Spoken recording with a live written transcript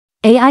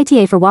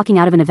AITA for walking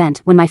out of an event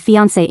when my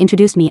fiancé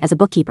introduced me as a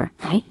bookkeeper.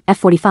 I,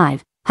 F45,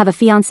 have a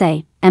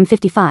fiancé,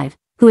 M55,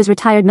 who is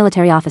retired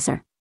military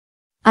officer.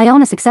 I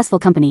own a successful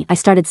company I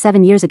started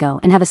 7 years ago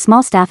and have a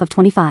small staff of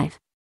 25.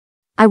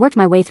 I worked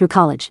my way through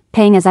college,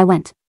 paying as I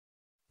went.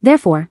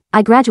 Therefore,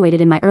 I graduated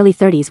in my early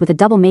 30s with a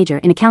double major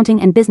in accounting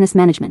and business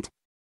management.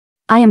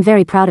 I am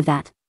very proud of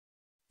that.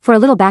 For a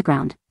little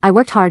background, I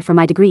worked hard for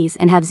my degrees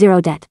and have zero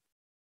debt.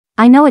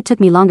 I know it took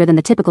me longer than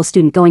the typical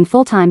student going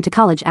full-time to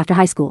college after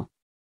high school.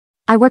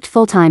 I worked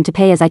full-time to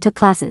pay as I took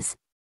classes.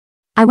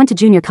 I went to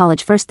junior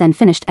college first, then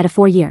finished at a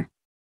 4-year.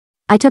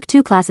 I took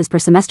 2 classes per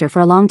semester for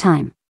a long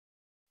time.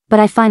 But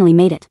I finally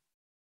made it.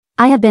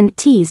 I have been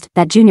teased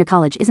that junior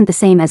college isn't the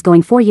same as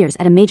going 4 years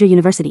at a major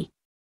university.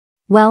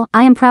 Well,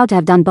 I am proud to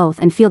have done both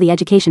and feel the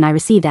education I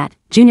received at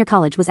junior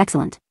college was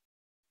excellent.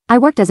 I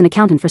worked as an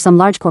accountant for some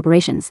large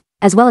corporations,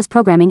 as well as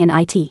programming and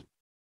IT.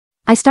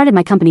 I started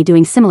my company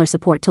doing similar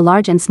support to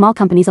large and small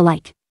companies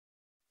alike.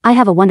 I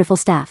have a wonderful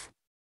staff.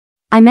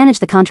 I manage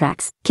the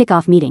contracts,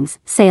 kickoff meetings,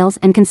 sales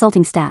and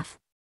consulting staff.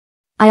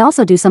 I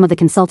also do some of the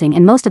consulting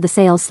and most of the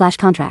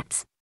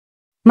sales/contracts.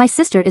 My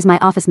sister is my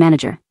office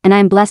manager, and I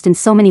am blessed in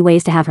so many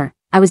ways to have her.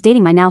 I was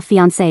dating my now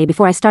fiancé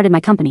before I started my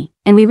company,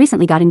 and we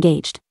recently got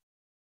engaged.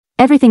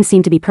 Everything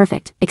seemed to be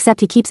perfect, except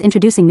he keeps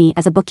introducing me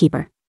as a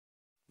bookkeeper.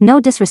 No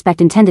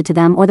disrespect intended to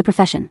them or the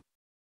profession.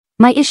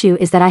 My issue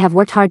is that I have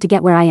worked hard to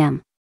get where I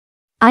am.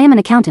 I am an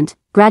accountant,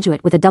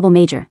 graduate with a double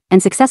major,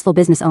 and successful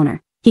business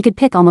owner. He could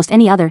pick almost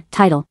any other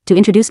title to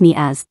introduce me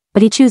as,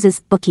 but he chooses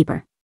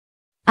bookkeeper.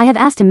 I have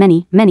asked him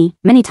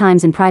many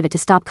times in private to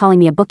stop calling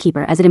me a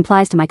bookkeeper, as it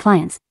implies to my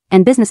clients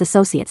and business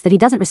associates that he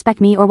doesn't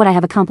respect me or what I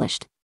have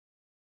accomplished.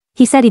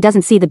 He said he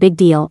doesn't see the big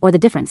deal or the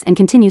difference and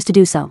continues to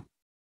do so.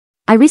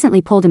 I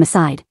recently pulled him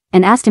aside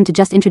and asked him to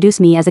just introduce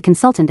me as a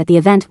consultant at the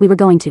event we were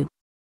going to.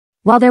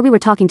 While there we were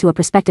talking to a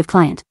prospective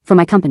client for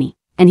my company,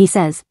 and he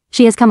says,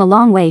 "She has come a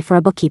long way for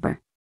a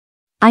bookkeeper."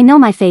 I know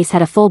my face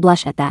had a full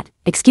blush at that,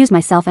 excused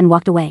myself and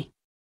walked away.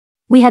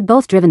 We had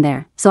both driven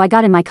there, so I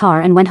got in my car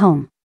and went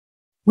home.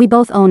 We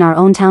both own our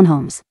own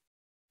townhomes.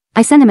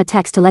 I sent him a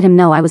text to let him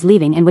know I was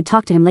leaving and would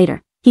talk to him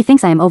later. He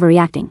thinks I am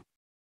overreacting.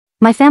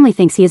 My family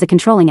thinks he is a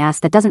controlling ass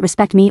that doesn't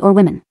respect me or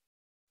women.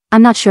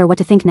 I'm not sure what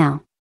to think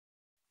now.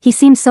 He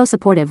seems so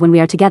supportive when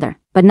we are together,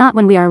 but not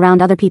when we are around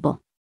other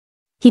people.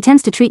 He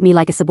tends to treat me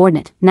like a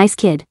subordinate, nice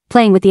kid,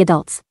 playing with the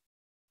adults.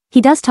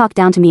 He does talk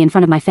down to me in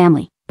front of my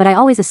family, but I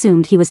always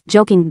assumed he was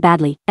joking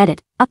badly.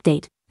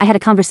 Update, I had a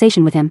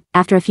conversation with him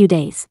after a few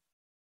days.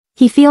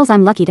 He feels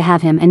I'm lucky to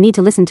have him and need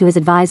to listen to his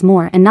advice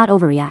more and not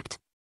overreact.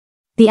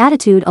 The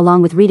attitude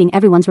along with reading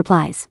everyone's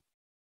replies.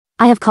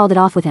 I have called it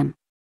off with him.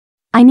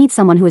 I need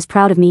someone who is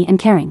proud of me and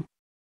caring.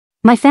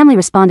 My family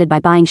responded by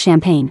buying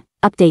champagne.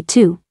 Update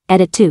 2,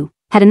 edit 2,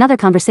 had another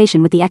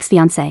conversation with the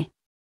ex-fiancé.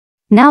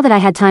 Now that I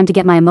had time to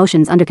get my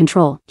emotions under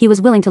control, he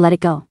was willing to let it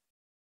go.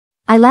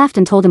 I laughed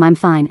and told him I'm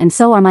fine and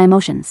so are my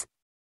emotions.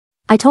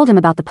 I told him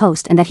about the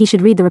post and that he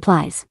should read the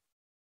replies.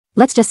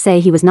 Let's just say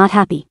he was not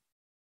happy.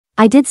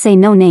 I did say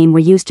no name were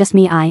used, just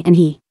me, I and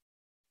he.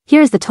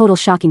 Here is the total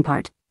shocking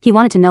part. He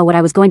wanted to know what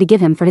I was going to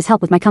give him for his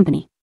help with my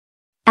company.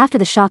 After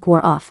the shock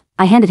wore off,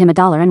 I handed him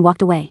 $1 and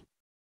walked away.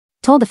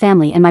 Told the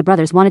family and my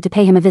brothers wanted to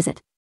pay him a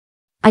visit.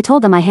 I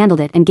told them I handled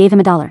it and gave him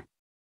 $1.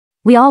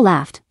 We all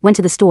laughed, went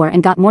to the store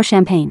and got more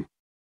champagne.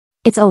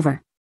 It's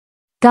over.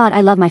 God,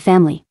 I love my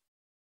family.